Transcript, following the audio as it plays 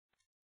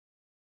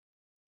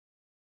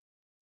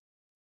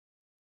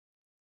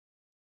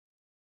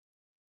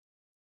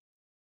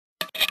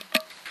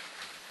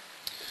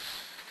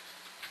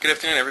Good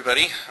afternoon,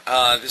 everybody.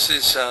 This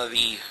is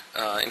the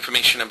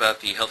information about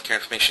the Healthcare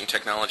Information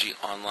Technology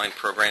online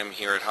program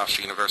here at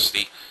Hofstra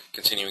University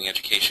Continuing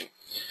Education.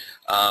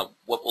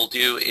 What we'll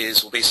do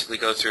is we'll basically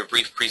go through a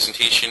brief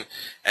presentation,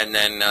 and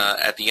then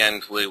at the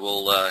end we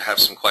will have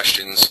some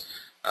questions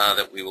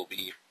that we will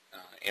be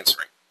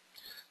answering.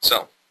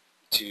 So,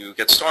 to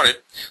get started,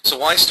 so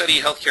why study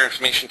healthcare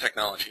information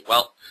technology?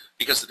 Well,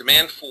 because the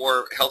demand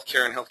for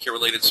healthcare and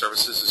healthcare-related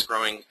services is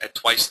growing at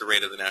twice the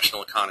rate of the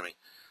national economy,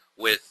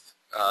 with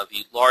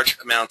the large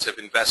amount of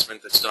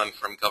investment that's done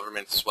from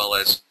government as well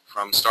as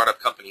from startup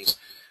companies.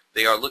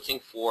 They are looking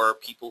for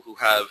people who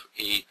have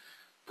a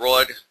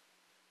broad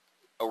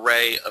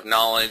array of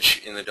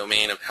knowledge in the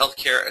domain of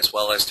healthcare as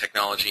well as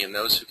technology, and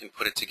those who can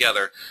put it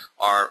together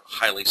are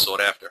highly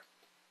sought after.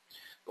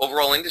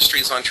 Overall industry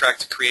is on track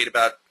to create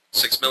about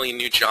 6 million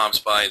new jobs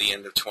by the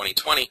end of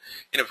 2020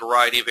 in a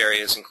variety of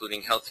areas,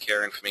 including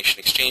healthcare information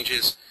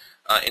exchanges,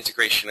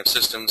 integration of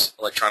systems,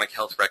 electronic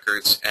health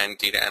records, and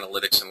data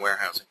analytics and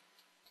warehousing.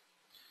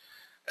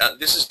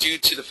 This is due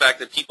to the fact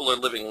that people are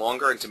living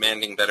longer and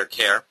demanding better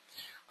care.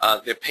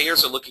 Their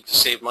payers are looking to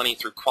save money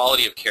through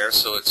quality of care,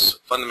 so it's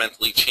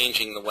fundamentally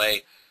changing the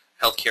way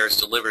healthcare is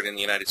delivered in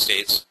the United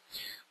States.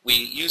 We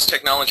use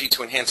technology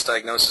to enhance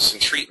diagnosis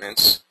and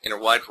treatments in a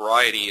wide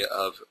variety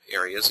of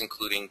areas,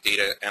 including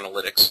data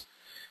analytics.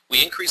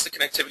 We increase the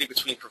connectivity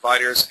between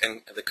providers,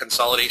 and the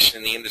consolidation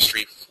in the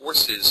industry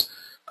forces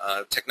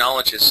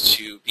technologists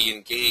to be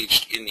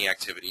engaged in the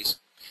activities.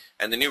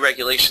 And the new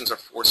regulations are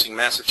forcing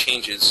massive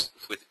changes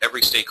with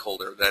every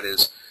stakeholder, that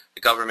is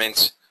the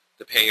government,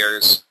 the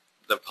payers,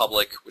 the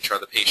public, which are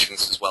the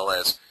patients, as well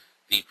as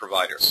the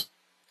providers.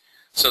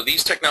 So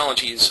these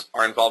technologies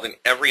are involved in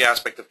every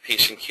aspect of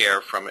patient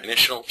care, from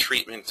initial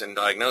treatment and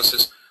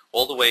diagnosis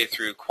all the way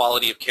through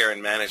quality of care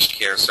and managed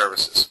care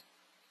services.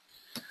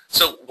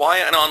 So why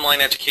an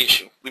online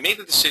education? We made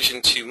the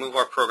decision to move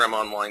our program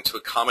online to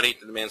accommodate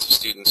the demands of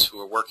students who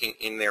are working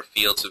in their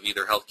fields of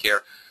either healthcare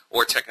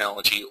or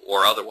technology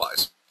or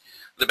otherwise.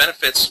 The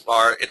benefits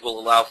are it will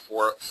allow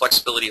for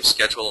flexibility of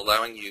schedule,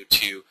 allowing you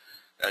to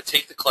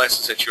take the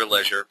classes at your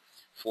leisure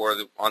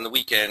on the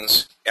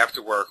weekends,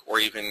 after work, or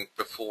even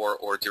before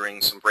or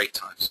during some break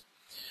times.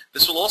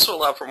 This will also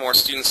allow for more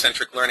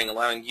student-centric learning,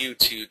 allowing you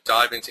to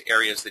dive into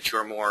areas that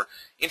you're more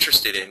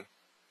interested in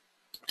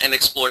and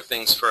explore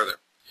things further.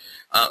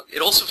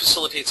 It also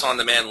facilitates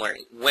on-demand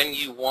learning. When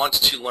you want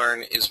to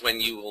learn is when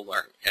you will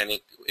learn. And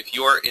if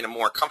you're in a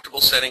more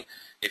comfortable setting,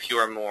 if you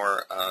are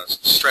more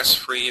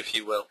stress-free, if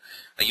you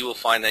will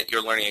find that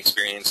your learning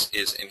experience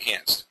is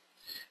enhanced.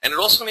 And it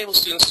also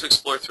enables students to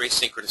explore through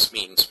asynchronous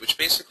means, which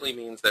basically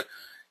means that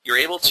you're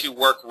able to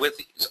work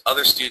with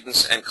other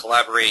students and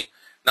collaborate,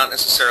 not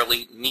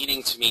necessarily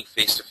needing to meet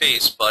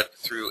face-to-face, but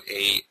through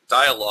a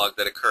dialogue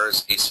that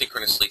occurs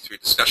asynchronously through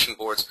discussion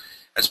boards,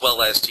 as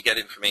well as to get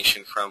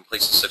information from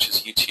places such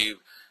as YouTube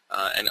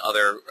and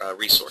other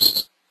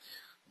resources.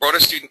 Broader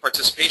student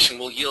participation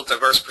will yield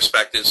diverse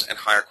perspectives and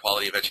higher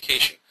quality of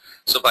education.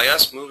 So by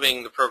us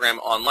moving the program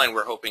online,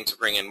 we're hoping to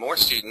bring in more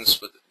students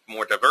with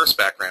more diverse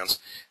backgrounds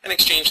and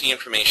exchange the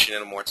information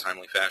in a more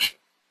timely fashion.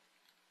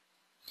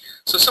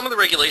 So some of the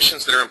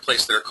regulations that are in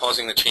place that are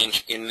causing the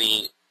change in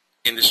the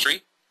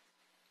industry,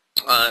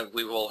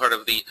 we've all heard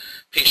of the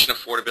Patient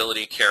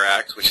Affordability Care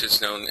Act, which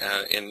is known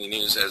in the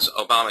news as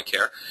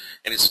Obamacare,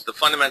 and it's the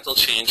fundamental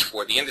change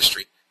for the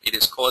industry. It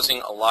is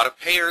causing a lot of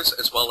payers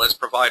as well as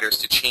providers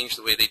to change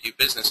the way they do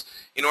business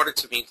in order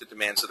to meet the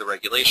demands of the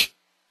regulation.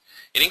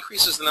 It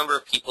increases the number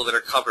of people that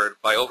are covered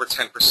by over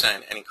 10%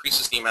 and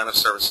increases the amount of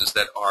services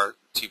that are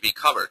to be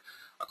covered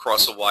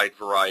across a wide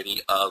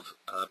variety of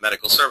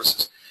medical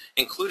services,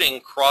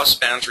 including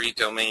cross-boundary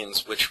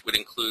domains, which would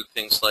include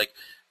things like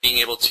being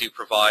able to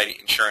provide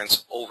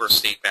insurance over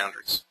state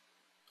boundaries.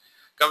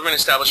 Government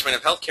establishment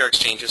of healthcare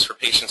exchanges for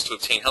patients to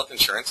obtain health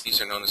insurance,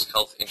 these are known as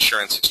health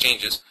insurance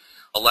exchanges,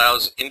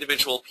 allows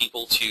individual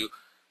people to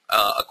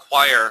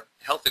acquire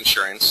health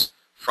insurance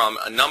from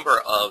a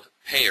number of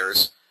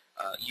payers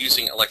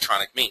using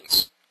electronic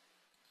means.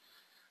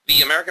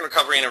 The American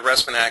Recovery and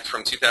Investment Act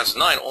from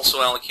 2009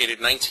 also allocated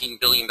 $19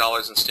 billion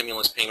in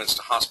stimulus payments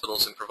to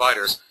hospitals and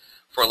providers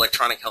for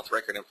electronic health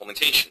record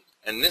implementation.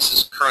 And this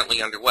is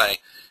currently underway,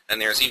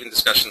 and there's even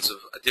discussions of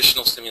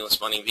additional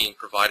stimulus money being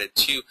provided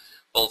to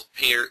both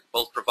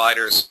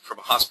providers from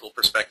a hospital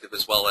perspective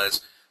as well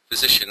as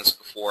physicians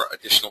for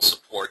additional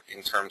support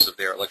in terms of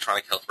their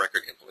electronic health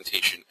record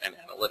implementation and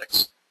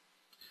analytics.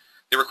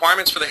 The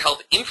requirements for the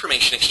health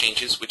information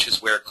exchanges, which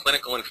is where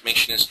clinical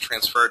information is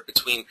transferred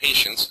between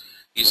patients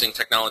using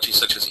technology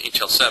such as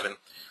HL7,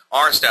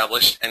 are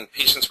established, and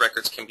patients'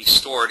 records can be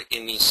stored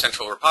in these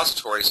central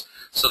repositories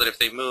so that if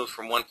they move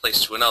from one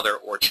place to another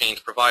or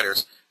change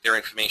providers, their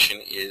information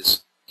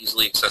is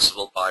easily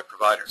accessible by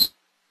providers.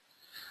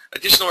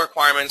 Additional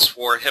requirements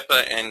for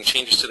HIPAA and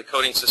changes to the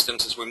coding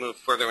systems as we move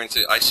further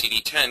into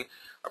ICD-10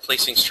 are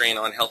placing strain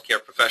on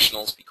healthcare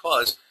professionals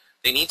because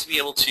they need to be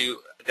able to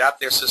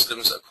adapt their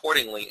systems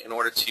accordingly in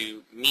order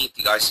to meet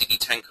the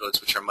ICD-10 codes,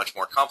 which are much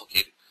more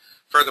complicated.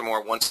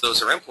 Furthermore, once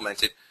those are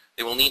implemented,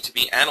 they will need to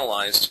be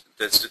analyzed,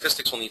 the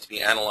statistics will need to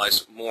be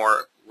analyzed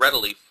more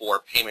readily for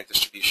payment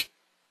distribution.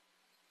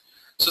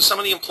 So some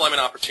of the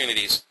employment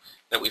opportunities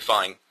that we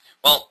find.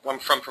 Well,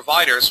 from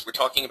providers, we're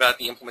talking about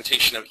the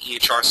implementation of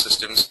EHR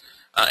systems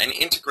and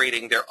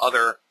integrating their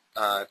other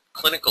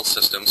clinical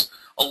systems,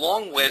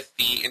 along with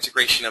the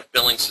integration of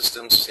billing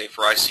systems, say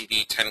for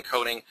ICD-10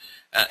 coding,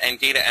 and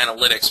data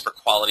analytics for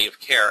quality of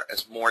care,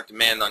 as more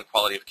demand on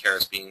quality of care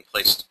is being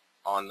placed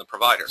on the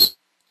providers.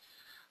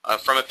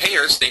 From a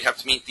payers, they have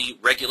to meet the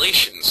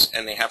regulations,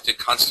 and they have to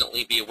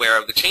constantly be aware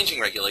of the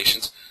changing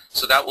regulations,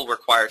 so that will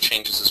require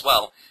changes as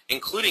well,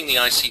 including the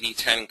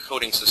ICD-10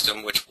 coding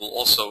system, which will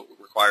also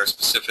require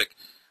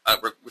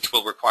which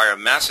will require a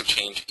massive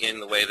change in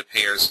the way the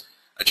payers'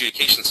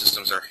 adjudication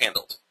systems are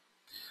handled.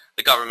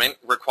 The government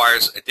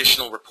requires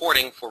additional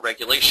reporting for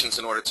regulations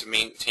in order to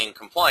maintain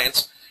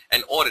compliance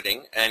and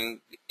auditing, and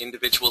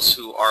individuals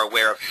who are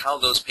aware of how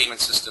those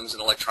payment systems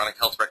and electronic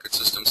health record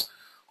systems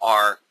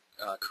are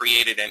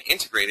created and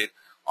integrated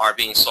are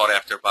being sought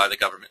after by the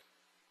government.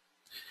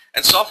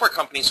 And software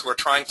companies who are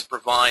trying to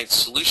provide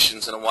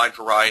solutions in a wide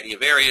variety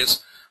of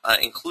areas,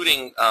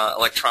 including the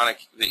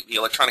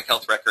electronic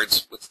health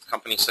records with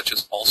companies such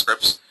as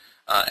Allscripts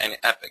and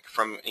Epic,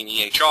 in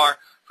EHR,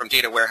 from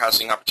data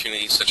warehousing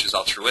opportunities such as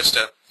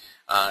Altruista,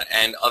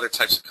 and other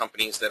types of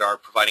companies that are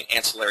providing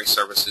ancillary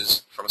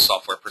services from a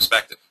software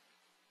perspective.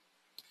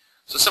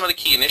 So some of the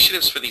key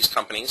initiatives for these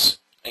companies,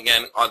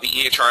 again, are the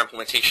EHR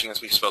implementation,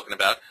 as we've spoken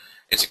about,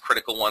 is a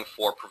critical one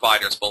for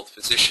providers, both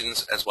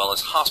physicians as well as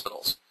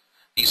hospitals.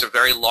 These are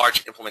very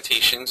large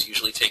implementations,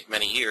 usually take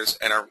many years,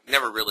 and are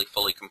never really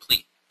fully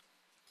complete.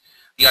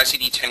 The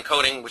ICD-10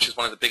 coding, which is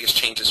one of the biggest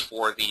changes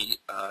for the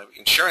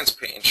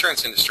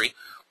insurance industry,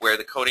 where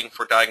the coding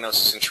for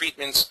diagnosis and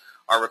treatments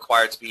are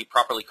required to be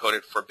properly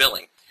coded for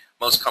billing.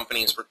 Most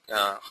companies,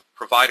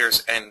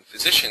 providers, and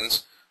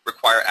physicians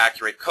require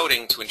accurate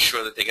coding to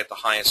ensure that they get the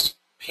highest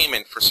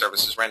payment for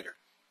services rendered.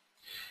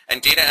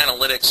 And data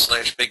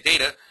analytics / big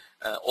data,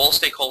 all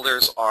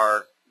stakeholders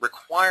are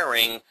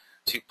requiring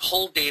to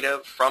pull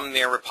data from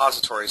their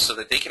repositories so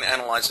that they can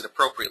analyze it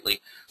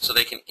appropriately, so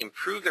they can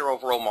improve their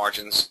overall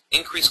margins,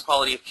 increase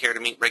quality of care to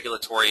meet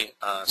regulatory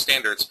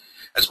standards,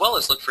 as well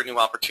as look for new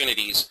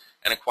opportunities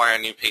and acquire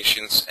new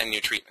patients and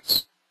new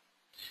treatments.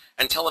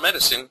 And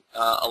telemedicine,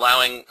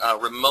 allowing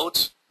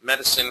remote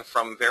medicine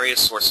from various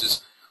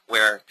sources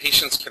where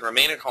patients can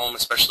remain at home,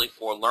 especially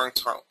for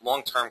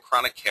long-term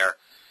chronic care,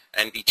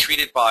 and be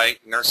treated by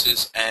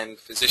nurses and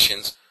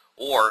physicians,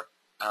 or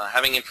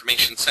having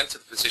information sent to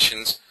the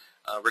physicians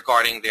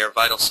regarding their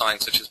vital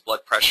signs such as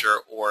blood pressure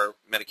or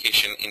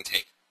medication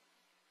intake.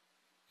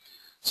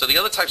 So the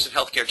other types of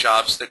healthcare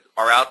jobs that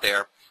are out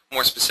there,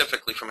 more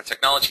specifically from a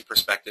technology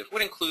perspective,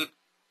 would include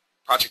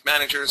project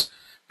managers,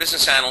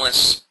 business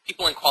analysts,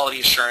 people in quality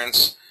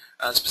assurance,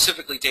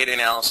 specifically data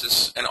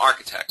analysis, and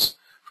architects.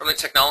 From the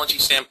technology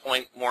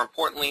standpoint, more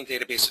importantly,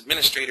 database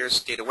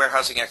administrators, data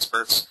warehousing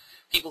experts,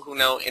 people who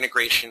know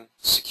integration,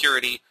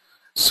 security,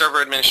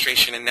 server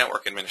administration, and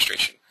network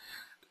administration.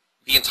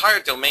 The entire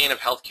domain of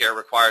healthcare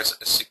requires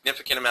a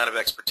significant amount of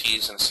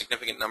expertise and a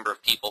significant number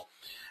of people,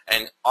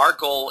 and our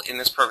goal in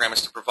this program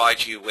is to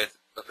provide you with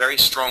a very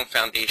strong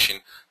foundation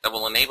that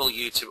will enable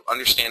you to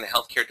understand the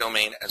healthcare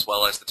domain as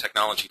well as the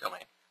technology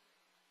domain.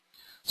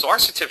 So our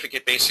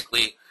certificate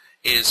basically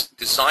is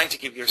designed to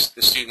give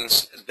the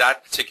students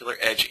that particular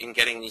edge in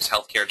getting these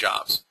healthcare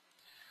jobs.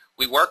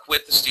 We work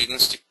with the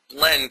students to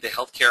blend the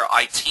healthcare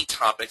IT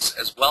topics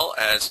as well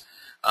as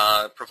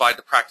provide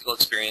the practical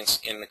experience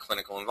in the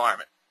clinical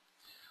environment.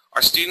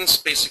 Our students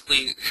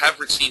basically have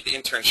received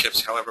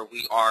internships. However,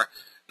 we are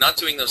not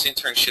doing those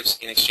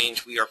internships in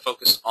exchange. We are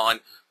focused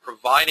on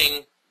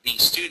providing the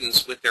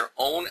students with their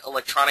own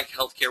electronic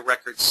healthcare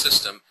records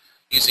system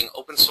using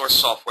open source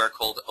software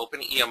called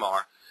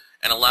OpenEMR,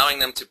 and allowing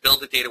them to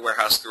build a data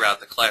warehouse throughout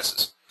the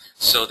classes.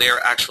 So their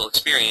actual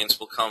experience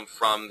will come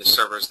from the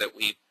servers that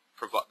we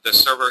provide, the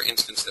server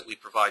instance that we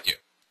provide you.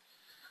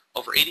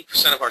 Over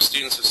 80% of our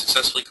students have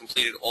successfully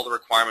completed all the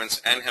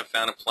requirements and have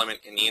found employment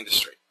in the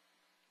industry.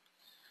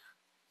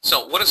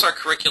 So what does our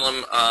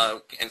curriculum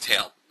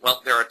entail?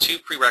 Well, there are two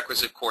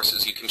prerequisite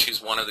courses. You can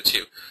choose one of the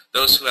two.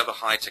 Those who have a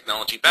high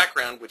technology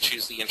background would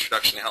choose the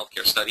Introduction to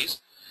Healthcare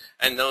Studies,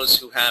 and those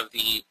who have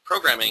the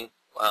programming,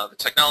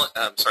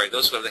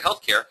 those who have the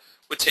healthcare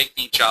would take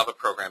the Java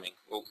programming.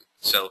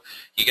 So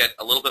you get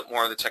a little bit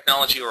more of the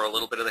technology or a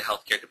little bit of the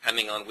healthcare,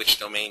 depending on which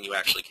domain you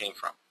actually came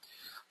from.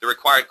 The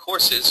required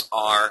courses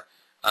are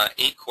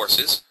 8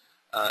 courses: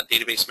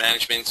 database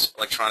management,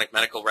 electronic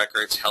medical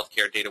records,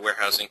 healthcare data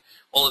warehousing.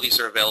 All of these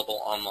are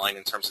available online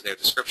in terms of their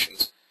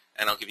descriptions,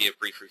 and I'll give you a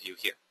brief review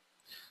here.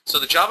 So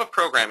the Java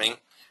programming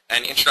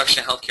and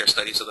Introduction to Healthcare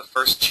Studies are the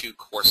first 2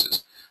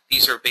 courses.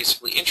 These are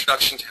basically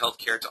introduction to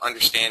healthcare to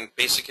understand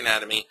basic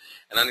anatomy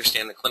and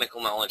understand the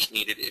clinical knowledge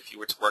needed if you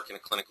were to work in a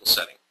clinical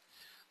setting.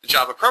 The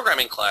Java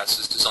programming class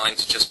is designed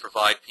to just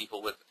provide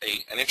people with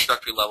an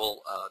introductory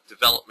level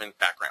development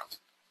background.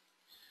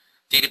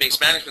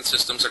 Database management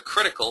systems are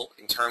critical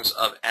in terms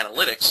of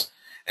analytics,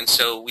 and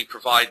so we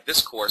provide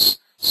this course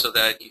so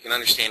that you can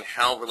understand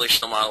how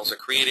relational models are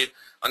created,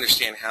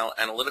 understand how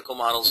analytical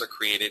models are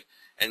created,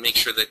 and make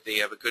sure that they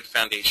have a good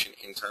foundation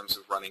in terms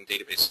of running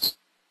databases.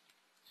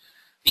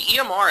 The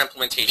EMR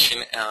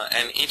implementation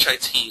and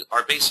HIT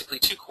are basically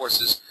two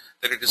courses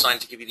that are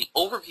designed to give you the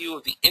overview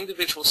of the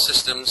individual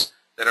systems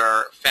that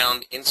are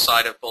found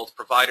inside of both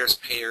providers,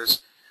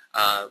 payers,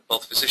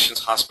 both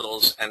physicians,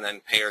 hospitals, and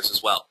then payers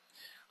as well.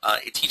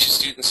 It teaches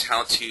students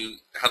how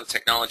the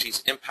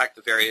technologies impact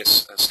the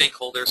various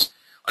stakeholders,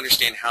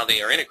 understand how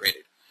they are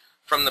integrated.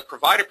 From the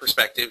provider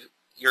perspective,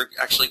 you're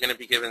actually going to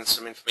be given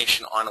some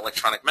information on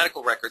electronic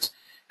medical records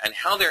and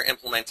how they're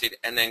implemented,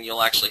 and then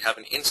you'll actually have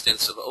an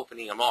instance of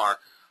OpenEMR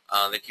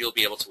that you'll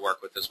be able to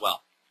work with as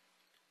well.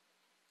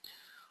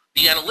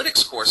 The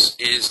analytics course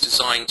is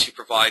designed to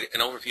provide an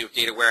overview of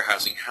data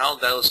warehousing, how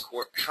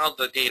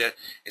the data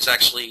is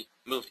actually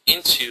moved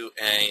into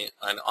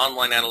an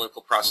online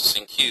analytical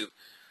processing cube,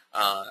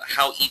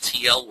 how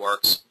ETL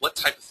works, what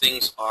type of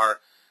things are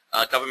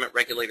government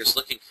regulators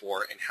looking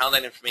for, and how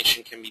that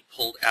information can be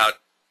pulled out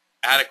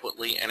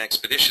adequately and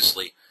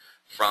expeditiously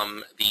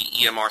from the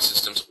EMR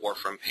systems or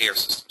from payer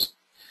systems.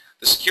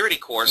 The security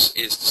course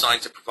is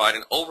designed to provide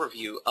an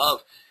overview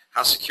of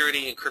how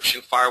security,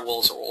 encryption,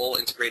 firewalls are all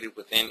integrated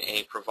within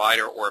a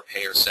provider or a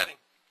payer setting.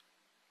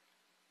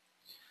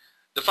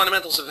 The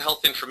Fundamentals of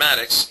Health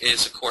Informatics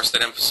is a course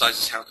that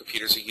emphasizes how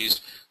computers are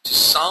used to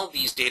solve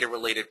these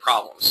data-related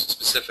problems,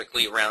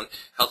 specifically around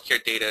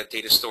healthcare data,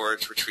 data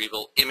storage,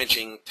 retrieval,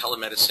 imaging,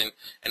 telemedicine,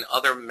 and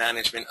other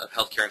management of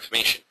healthcare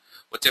information.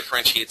 What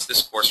differentiates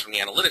this course from the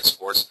analytics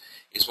course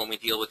is when we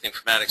deal with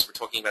informatics, we're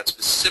talking about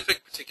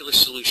specific particular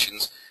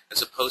solutions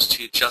as opposed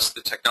to just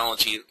the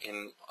technology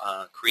in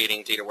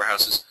creating data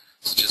warehouses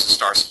such as the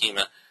STAR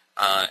schema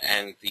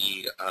and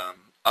the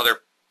other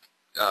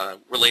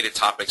related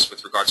topics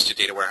with regards to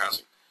data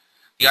warehousing.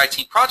 The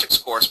IT projects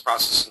course,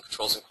 Processing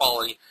Controls and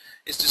Quality,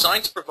 is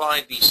designed to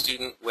provide the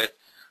student with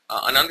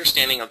an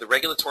understanding of the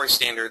regulatory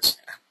standards,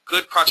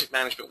 good project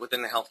management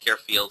within the healthcare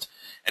field,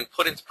 and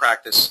put into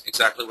practice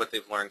exactly what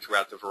they've learned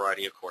throughout the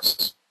variety of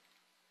courses.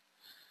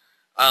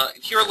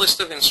 Here are a list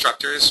of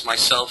instructors.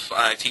 Myself,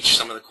 I teach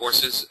some of the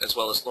courses, as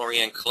well as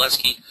Lorianne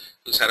Koleski,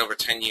 who's had over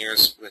 10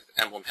 years with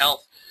Emblem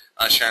Health,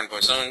 Sharon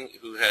Boison,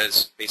 who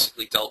has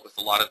basically dealt with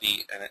a lot of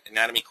the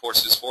anatomy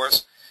courses for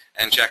us,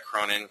 and Jack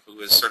Cronin, who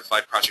is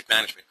certified project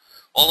management.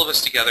 All of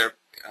us together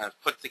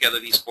put together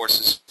these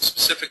courses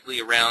specifically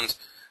around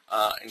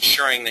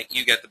ensuring that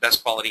you get the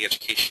best quality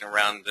education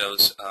around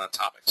those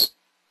topics.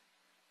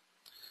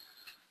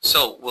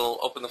 So we'll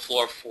open the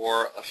floor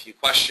for a few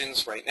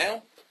questions right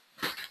now.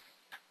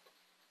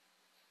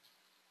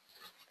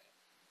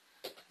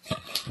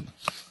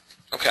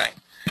 Okay.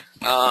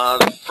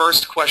 The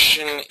first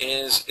question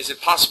is it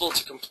possible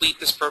to complete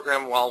this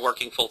program while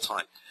working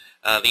full-time?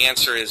 The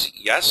answer is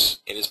yes,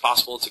 it is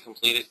possible to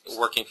complete it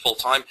working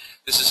full-time.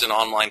 This is an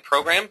online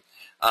program,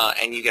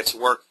 and you get to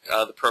work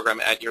the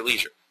program at your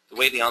leisure. The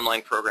way the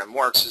online program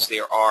works is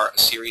there are a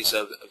series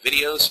of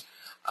videos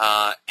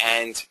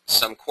and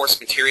some course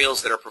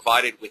materials that are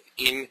provided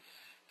within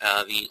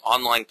the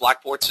online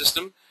Blackboard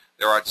system.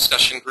 There are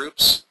discussion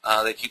groups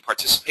that you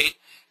participate,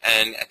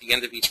 and at the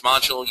end of each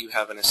module you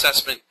have an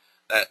assessment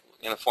that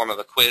in the form of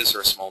a quiz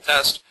or a small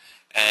test,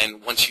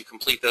 and once you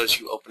complete those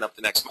you open up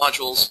the next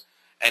modules,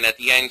 and at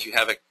the end you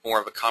have more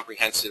of a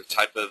comprehensive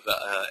type of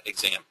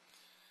exam.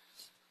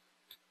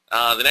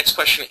 The next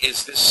question,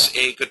 is this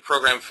a good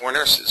program for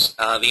nurses?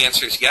 The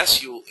answer is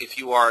yes. If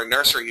you are a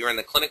nurse or you're in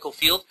the clinical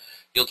field,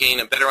 you'll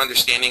gain a better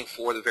understanding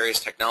for the various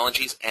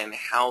technologies and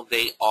how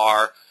they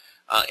are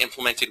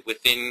implemented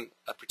within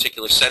a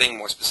particular setting,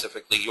 more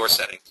specifically your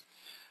setting.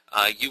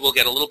 You will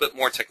get a little bit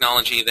more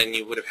technology than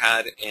you would have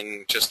had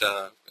in just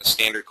a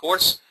standard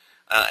course,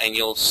 and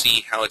you'll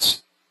see how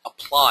it's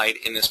applied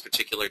in this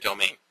particular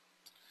domain.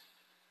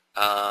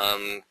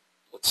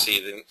 Let's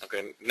see,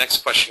 okay,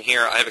 next question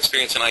here. I have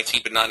experience in IT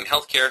but not in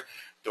healthcare.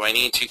 Do I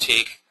need to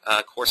take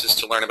courses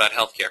to learn about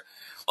healthcare?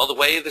 Well, the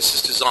way this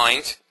is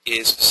designed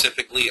is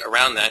specifically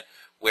around that,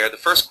 where the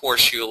first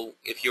course,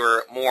 if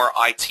you're more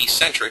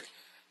IT-centric,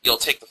 you'll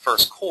take the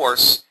first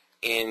course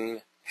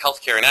in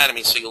healthcare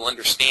anatomy, so you'll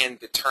understand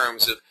the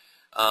terms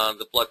of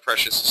the blood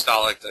pressure,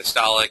 systolic,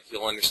 diastolic.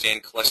 You'll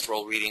understand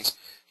cholesterol readings.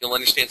 You'll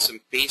understand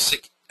some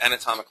basic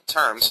anatomical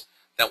terms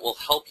that will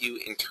help you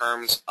in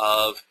terms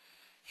of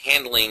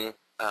handling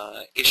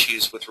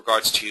issues with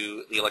regards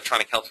to the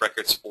electronic health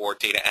records or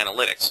data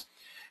analytics.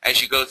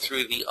 As you go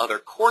through the other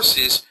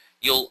courses,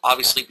 you'll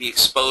obviously be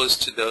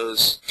exposed to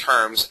those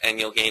terms and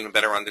you'll gain a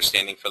better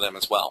understanding for them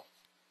as well.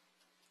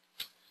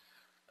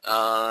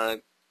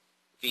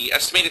 The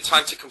estimated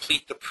time to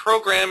complete the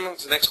program,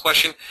 the next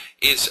question,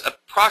 is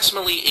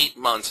approximately 8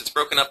 months. It's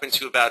broken up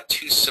into about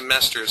 2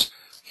 semesters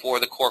for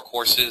the core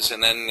courses,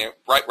 and then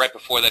right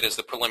before that is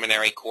the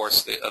preliminary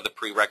course, the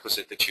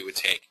prerequisite that you would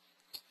take.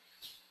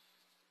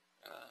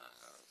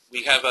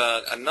 We have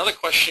another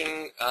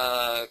question.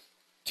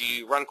 Do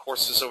you run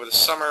courses over the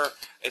summer?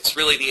 It's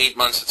really the 8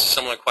 months. It's a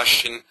similar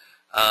question.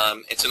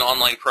 It's an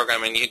online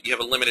program, and you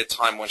have a limited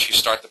time once you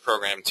start the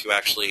program to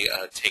actually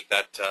take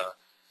that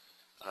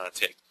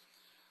TIG.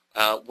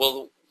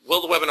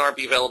 Will the webinar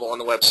be available on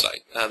the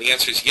website? The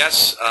answer is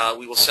yes.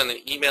 We will send an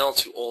email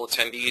to all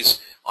attendees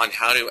on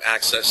how to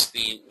access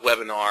the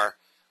webinar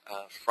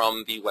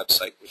from the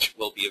website, which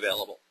will be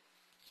available.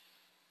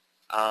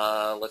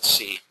 Let's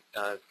see.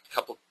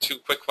 Two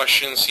quick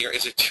questions here.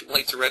 Is it too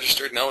late to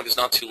register? No, it is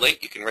not too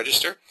late. You can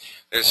register.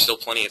 There's still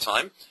plenty of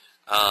time.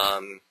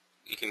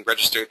 You can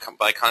register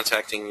by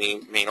contacting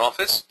the main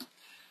office.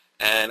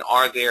 And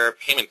are there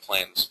payment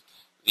plans?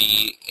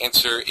 The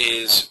answer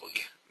is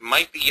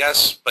might be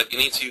yes, but you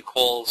need to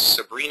call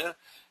Sabrina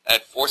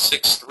at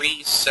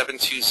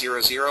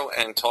 463-7200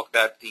 and talk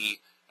about the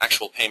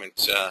actual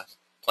payment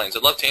plans.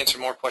 I'd love to answer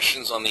more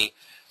questions on the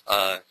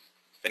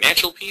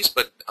financial piece,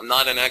 but I'm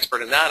not an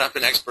expert in that. I'm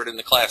an expert in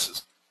the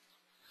classes.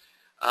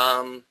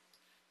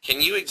 Can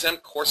you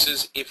exempt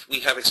courses if we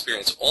have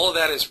experience? All of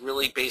that is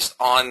really based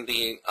on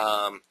the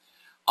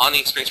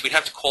experience. We'd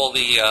have to call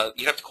the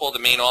you'd have to call the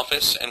main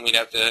office, and we'd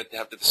have to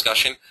have the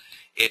discussion.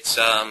 It's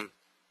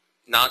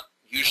not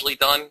usually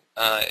done.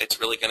 It's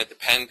really going to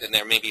depend, and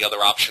there may be other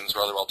options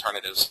or other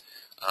alternatives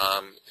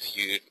if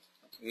you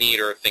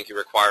need or think you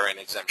require an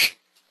exemption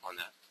on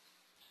that.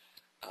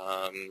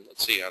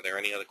 Let's see, are there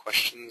any other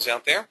questions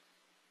out there?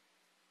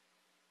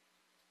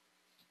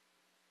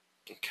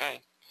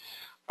 Okay.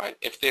 All right,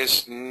 if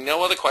there's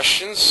no other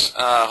questions,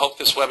 I hope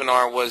this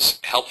webinar was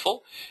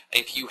helpful.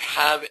 If you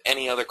have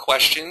any other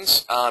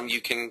questions,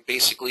 you can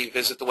basically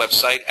visit the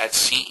website at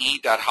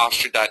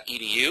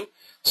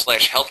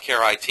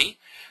ce.hofstra.edu/HealthCareIT,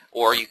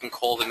 or you can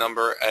call the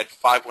number at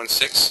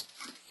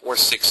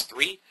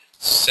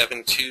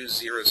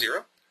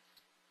 516-463-7200,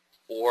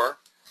 or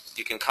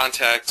you can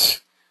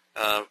contact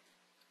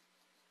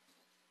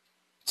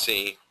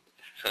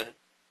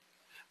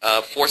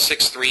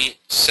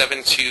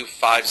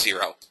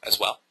 463-7250 as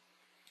well.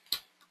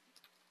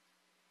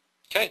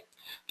 Okay.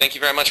 Thank you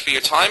very much for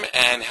your time,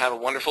 and have a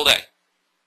wonderful day.